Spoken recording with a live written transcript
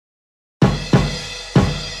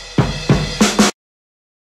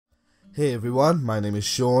Hey everyone, my name is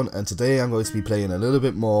Sean and today I'm going to be playing a little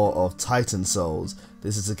bit more of Titan Souls.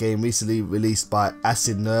 This is a game recently released by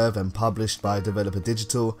Acid Nerve and published by Developer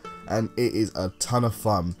Digital, and it is a ton of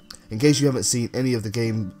fun. In case you haven't seen any of the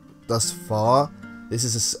game thus far, this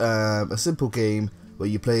is a simple game where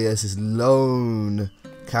you play as this lone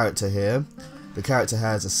character here. The character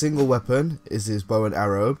has a single weapon, is his bow and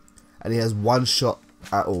arrow, and he has one shot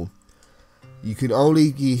at all. You can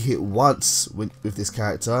only be hit once with this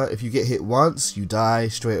character. If you get hit once, you die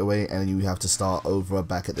straight away and you have to start over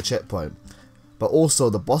back at the checkpoint. But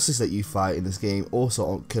also the bosses that you fight in this game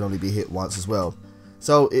also can only be hit once as well.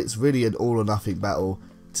 So it's really an all or nothing battle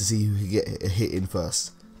to see who can get a hit in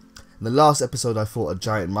first. In the last episode I fought a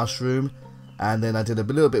giant mushroom, and then I did a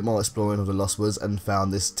little bit more exploring of the Lost Woods and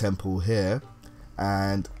found this temple here.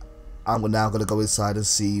 And I'm now going to go inside and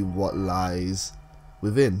see what lies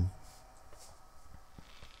within.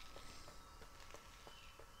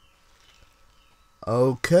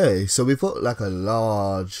 Okay, so we've got like a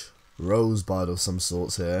large rosebud of some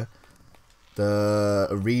sorts here. The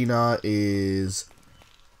arena is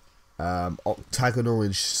octagonal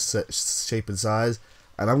in shape and size,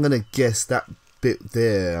 and I'm gonna guess that bit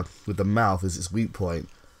there with the mouth is its weak point.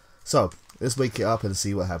 So let's wake it up and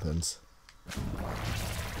see what happens.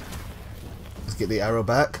 Let's get the arrow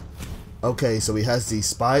back. Okay, so he has these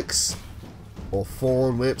spikes or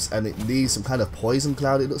thorn whips, and it leaves some kind of poison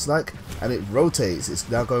cloud, it looks like, and it rotates. It's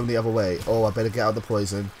now going the other way. Oh, I better get out of the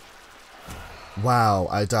poison. Wow,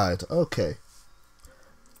 I died. Okay,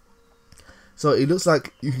 so it looks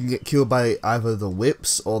like you can get killed by either the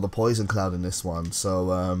whips or the poison cloud in this one,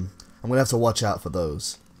 so I'm gonna have to watch out for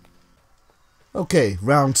those. Okay,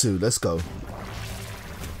 round 2, let's go.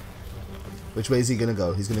 Which way is he gonna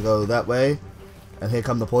go? He's gonna go that way, and here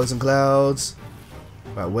come the poison clouds.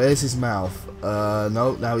 Right, where's his mouth?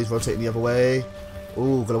 No, now he's rotating the other way.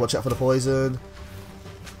 Ooh, gotta watch out for the poison.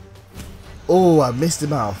 Oh, I missed the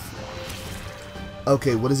mouth.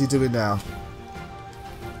 Okay, what is he doing now?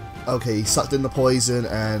 Okay, he sucked in the poison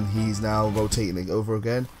and he's now rotating it over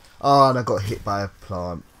again. Oh, and I got hit by a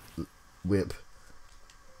plant whip.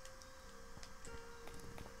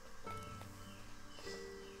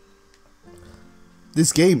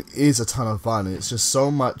 This game is a ton of fun. It's just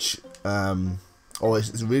so much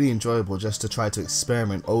it's really enjoyable just to try to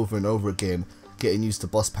experiment over and over again, getting used to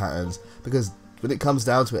boss patterns, because when it comes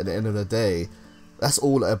down to it at the end of the day, that's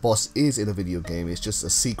all a boss is in a video game. It's just a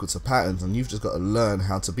sequence of patterns and you've just got to learn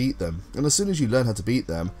how to beat them, and as soon as you learn how to beat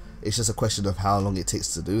them, it's just a question of how long it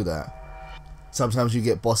takes to do that. Sometimes you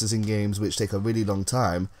get bosses in games which take a really long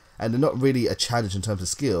time and they're not really a challenge in terms of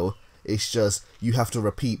skill, it's just you have to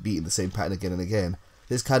repeat beating the same pattern again and again.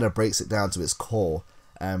 This kind of breaks it down to its core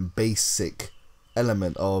and basic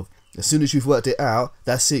element of, as soon as you've worked it out,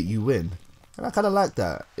 that's it, you win. And I kind of like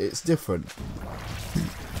that. It's different.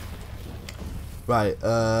 Right,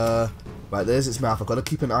 there's its mouth. I've got to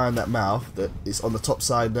keep an eye on that mouth. That it's on the top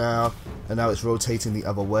side now, and now it's rotating the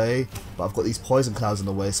other way. But I've got these poison clouds in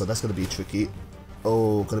the way, so that's going to be tricky.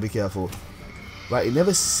 Oh, gotta be careful. Right, it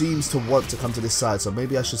never seems to want to come to this side, so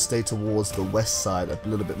maybe I should stay towards the west side a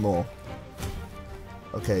little bit more.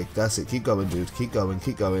 Okay, that's it. Keep going, dude. Keep going,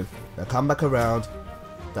 keep going. Now come back around.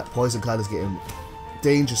 That poison cloud is getting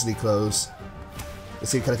dangerously close. Let's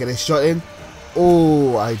see, can I get a shot in?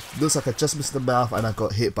 Oh, looks like I just missed the mouth and I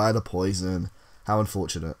got hit by the poison. How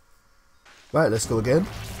unfortunate. Right, let's go again.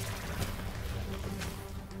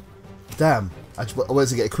 Damn, I wanted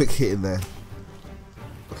to get a quick hit in there.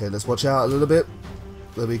 Okay, let's watch out a little bit.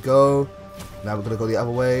 There we go. Now we're going to go the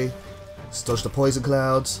other way. Let's dodge the poison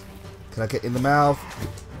clouds. Can I get in the mouth?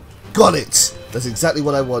 Got it! That's exactly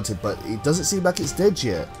what I wanted, but it doesn't seem like it's dead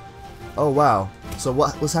yet. Oh wow. So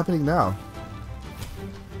what's happening now?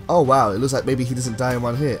 Oh wow, it looks like maybe he doesn't die in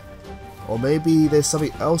one hit. Or maybe there's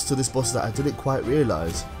something else to this boss that I didn't quite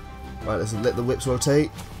realise. Right, let's let the whips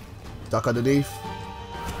rotate. Duck underneath.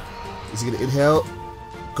 Is he going to inhale?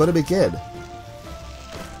 Got him again.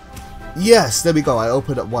 Yes, there we go. I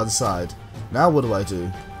opened up one side. Now what do I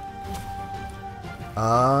do?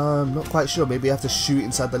 I'm not quite sure. Maybe I have to shoot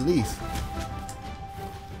inside the leaf.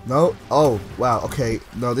 No? Oh, wow. Okay.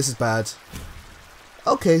 No, this is bad.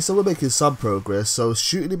 Okay, so we're making some progress. So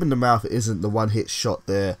shooting him in the mouth isn't the one-hit shot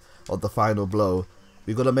there of the final blow.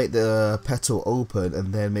 We've got to make the petal open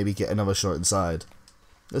and then maybe get another shot inside.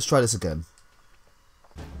 Let's try this again.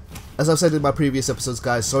 As I've said in my previous episodes,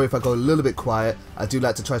 guys, sorry if I go a little bit quiet. I do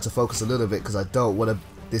like to try to focus a little bit because I don't want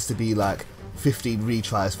this to be like 15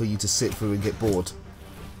 retries for you to sit through and get bored.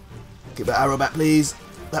 Get my arrow back, please.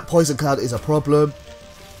 That poison cloud is a problem.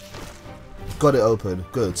 Got it open.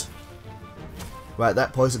 Good. Right,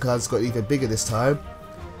 that poison cloud's got even bigger this time.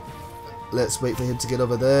 Let's wait for him to get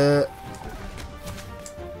over there.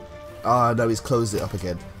 Ah, no, he's closed it up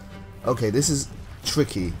again. Okay, this is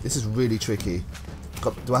tricky. This is really tricky.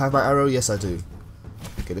 Do I have my arrow? Yes, I do.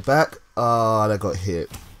 Get it back. Ah, and I got hit.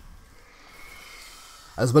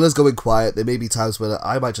 As well as going quiet, there may be times where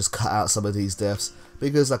I might just cut out some of these deaths.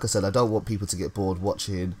 Because, like I said, I don't want people to get bored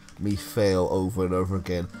watching me fail over and over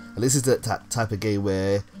again. And this is the type of game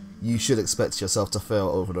where you should expect yourself to fail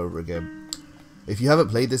over and over again. If you haven't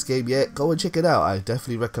played this game yet, go and check it out. I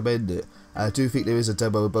definitely recommend it. I do think there is a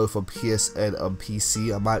demo both on PS and on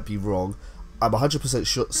PC. I might be wrong. I'm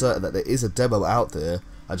 100% certain that there is a demo out there.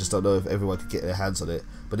 I just don't know if everyone can get their hands on it.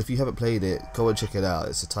 But if you haven't played it, go and check it out.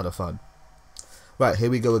 It's a ton of fun. Right, here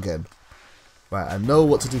we go again. Right, I know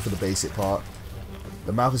what to do for the basic part.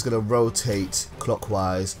 The mouth is going to rotate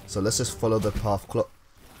clockwise, so let's just follow the path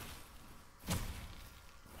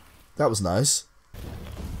That was nice.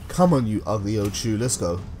 Come on, you ugly old shoe, let's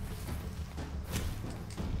go.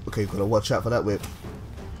 Okay, gotta watch out for that whip.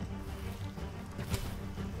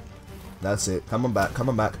 That's it. Come on back, come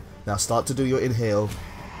on back. Now start to do your inhale.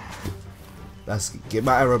 Let's get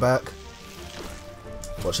my arrow back.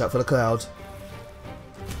 Watch out for the cloud.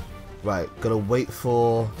 Right, gotta wait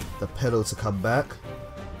for the pedal to come back.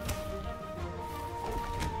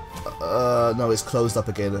 No, it's closed up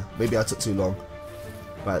again. Maybe I took too long.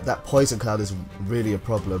 Right, that poison cloud is really a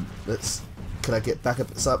problem. Can I get back up?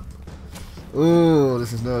 Ooh,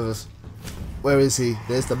 this is nervous. Where is he?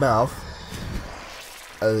 There's the mouth.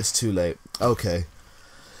 Oh, it's too late. Okay.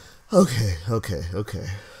 Okay.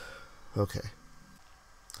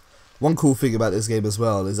 One cool thing about this game as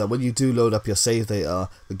well is that when you do load up your save data,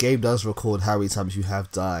 the game does record how many times you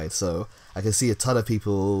have died. So I can see a ton of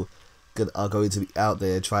people are going to be out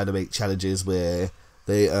there trying to make challenges where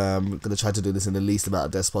they going to try to do this in the least amount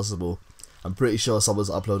of deaths possible. I'm pretty sure someone's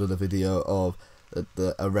uploaded a video of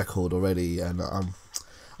a record already, and I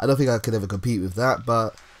don't think I could ever compete with that,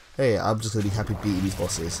 but hey, I'm just going to be happy beating these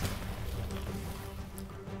bosses.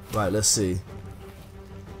 Right, let's see.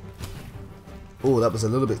 Oh, that was a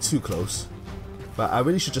little bit too close. But I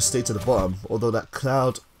really should just stay to the bottom, although that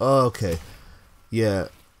cloud... Oh, okay. Yeah.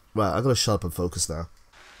 Right, I'm going to shut up and focus now.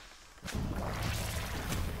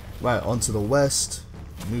 Right, on to the west.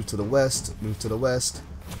 Move to the west. Move to the west.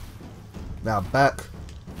 Now back.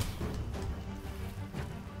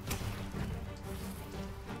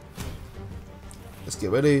 Let's get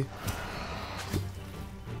ready.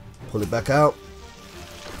 Pull it back out.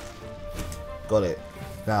 Got it.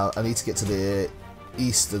 Now I need to get to the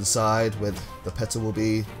eastern side where the petal will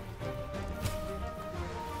be.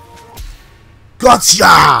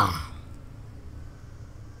 Gotcha!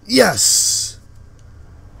 Yes!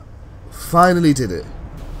 Finally did it.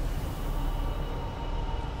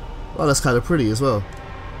 Well, that's kind of pretty as well.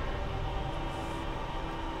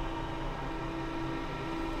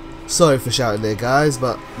 Sorry for shouting there, guys,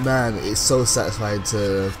 but man, it's so satisfying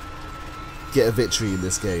to get a victory in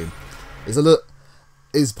this game.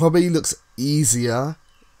 It probably looks easier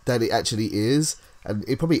than it actually is, and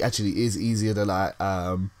it probably actually is easier than I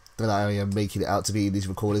am making it out to be in these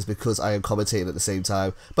recordings because I am commentating at the same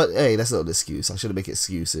time. But hey, that's not an excuse. I shouldn't make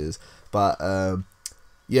excuses. But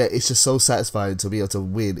yeah, it's just so satisfying to be able to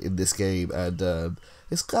win in this game, and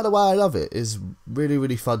it's kind of why I love it. It's really,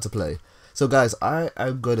 really fun to play. So guys, I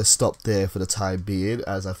am going to stop there for the time being,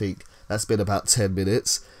 as I think that's been about 10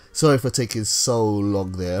 minutes. Sorry for taking so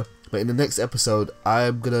long there. But in the next episode,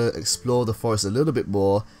 I'm going to explore the forest a little bit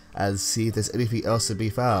more and see if there's anything else to be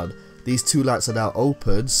found. These two lights are now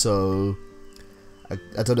open, so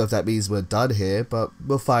I don't know if that means we're done here, but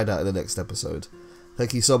we'll find out in the next episode.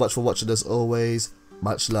 Thank you so much for watching as always.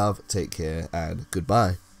 Much love, take care, and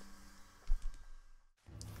goodbye.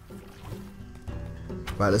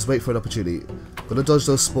 Right, let's wait for an opportunity. Gonna dodge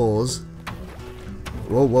those spores.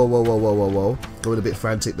 Whoa, whoa, whoa, whoa, whoa, whoa, whoa. Going a bit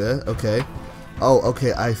frantic there, okay. Oh,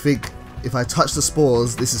 okay, I think if I touch the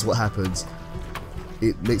spores, this is what happens.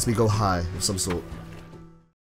 It makes me go high of some sort.